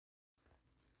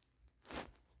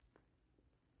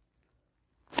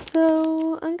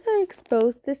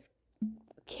expose this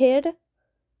kid,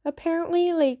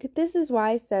 apparently. Like, this is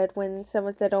why I said when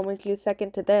someone said, oh, would you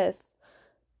second to this?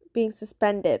 Being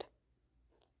suspended.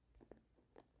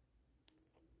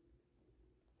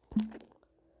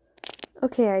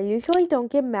 Okay, I usually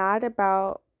don't get mad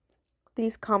about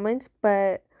these comments,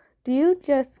 but do you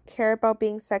just care about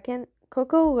being second?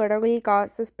 Coco literally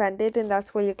got suspended and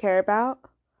that's what you care about?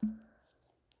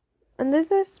 And then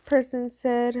this person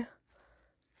said,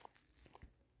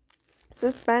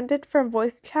 suspended from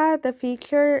voice chat, the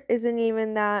feature isn't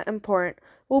even that important.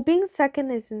 Well, being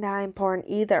second isn't that important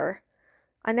either.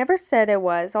 I never said it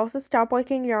was. Also, stop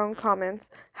liking your own comments.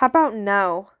 How about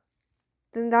no?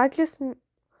 Then that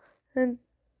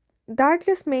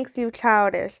just makes you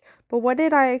childish. But what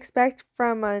did I expect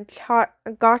from a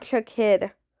gacha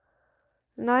kid?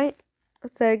 I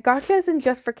said, gacha isn't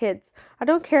just for kids. I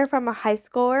don't care if I'm a high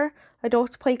schooler.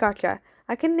 Adults play gacha.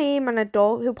 I can name an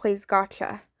adult who plays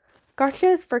gacha.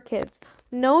 Gacha is for kids.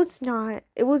 No, it's not.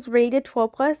 It was rated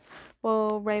 12 plus.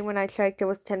 Well, right when I checked, it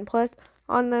was 10 plus.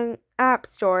 On the App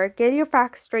Store. Get your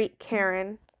facts straight,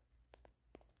 Karen.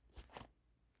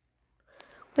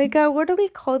 Like, I literally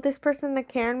called this person a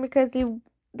Karen because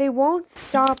they won't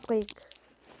stop, like,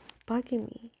 bugging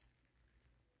me.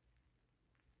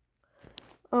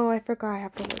 Oh, I forgot I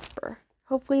have to whisper.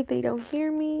 Hopefully they don't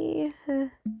hear me.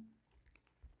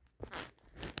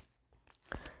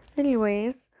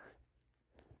 Anyways.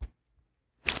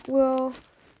 Well,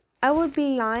 I would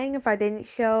be lying if I didn't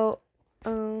show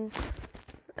an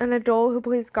adult who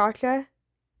plays gacha.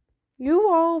 You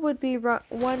all would be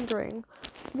wondering,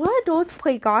 what adults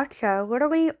play gacha?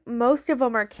 Literally, most of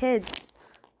them are kids.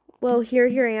 Well,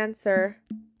 here's your answer.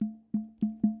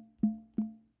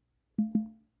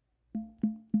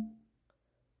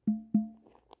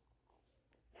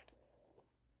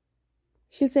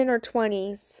 She's in her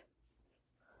 20s.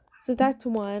 So that's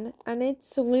one. And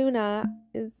it's Luna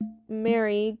is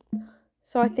married.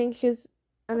 So I think she's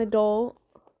an adult.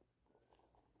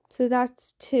 So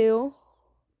that's two.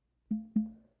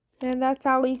 And that's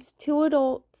at least two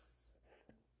adults.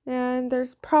 And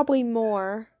there's probably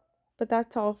more. But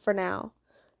that's all for now.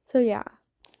 So yeah.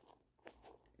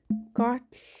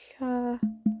 Gacha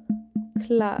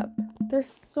Club.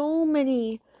 There's so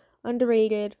many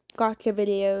underrated gacha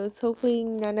videos. Hopefully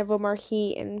none of them are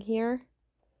heat in here.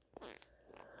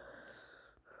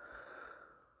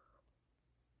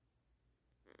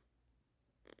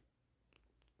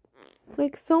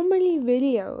 Like, so many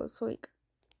videos. Like,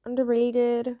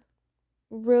 underrated.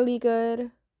 Really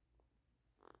good.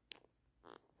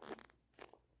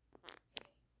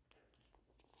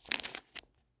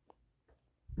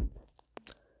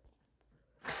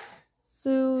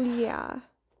 So, yeah.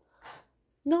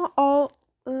 Not all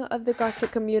of the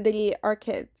gacha community are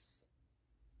kids.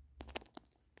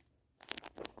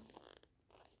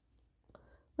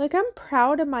 Like, I'm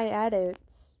proud of my edits.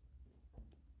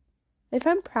 If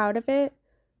I'm proud of it,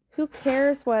 who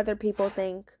cares what other people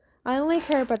think? I only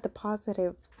care about the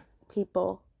positive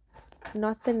people,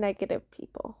 not the negative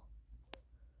people.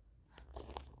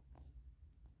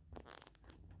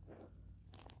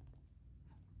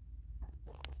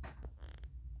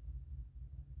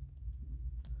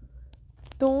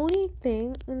 The only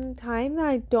thing in time that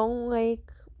I don't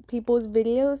like people's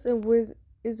videos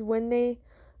is when they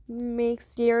make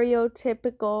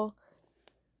stereotypical,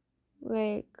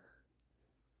 like,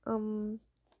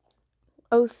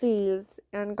 OCs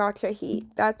and gacha heat.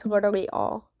 That's literally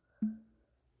all.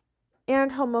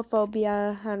 And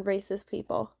homophobia and racist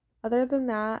people. Other than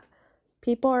that,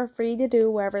 people are free to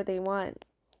do whatever they want.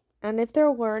 And if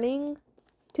they're learning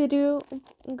to do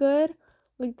good,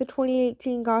 like the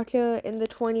 2018 gacha and the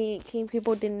 2018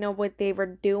 people didn't know what they were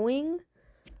doing,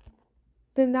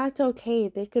 then that's okay.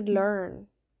 They could learn.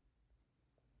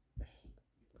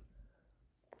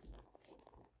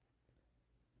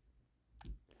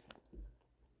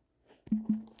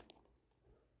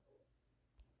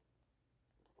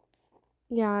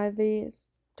 Yeah, they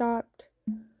stopped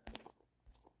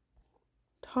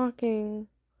talking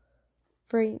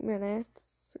for 8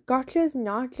 minutes. Gacha is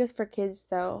not just for kids,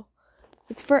 though.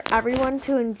 It's for everyone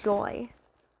to enjoy.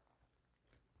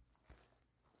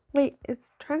 Wait, is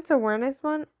Trans Awareness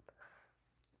Month?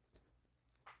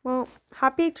 Well,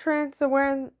 happy Trans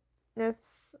Awareness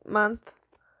Month.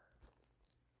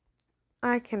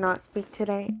 I cannot speak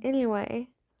today. Anyway.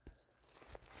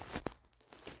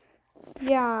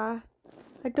 Yeah.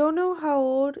 I don't know how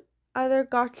old other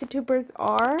gacha tubers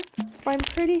are, but I'm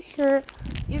pretty sure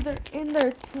either in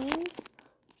their teens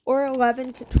or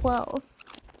 11 to 12.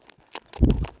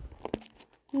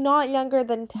 Not younger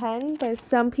than 10, but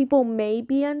some people may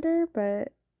be under,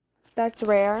 but that's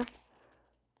rare.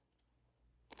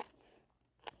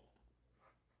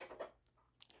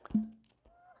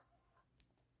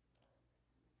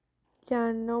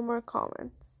 Yeah, no more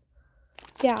comments.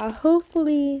 Yeah,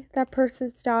 hopefully that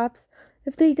person stops.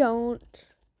 If they don't,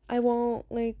 I won't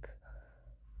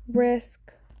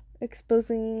risk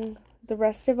exposing the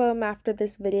rest of them after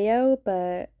this video,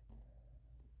 but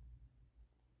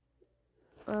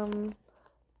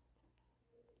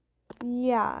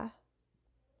yeah.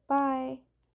 Bye.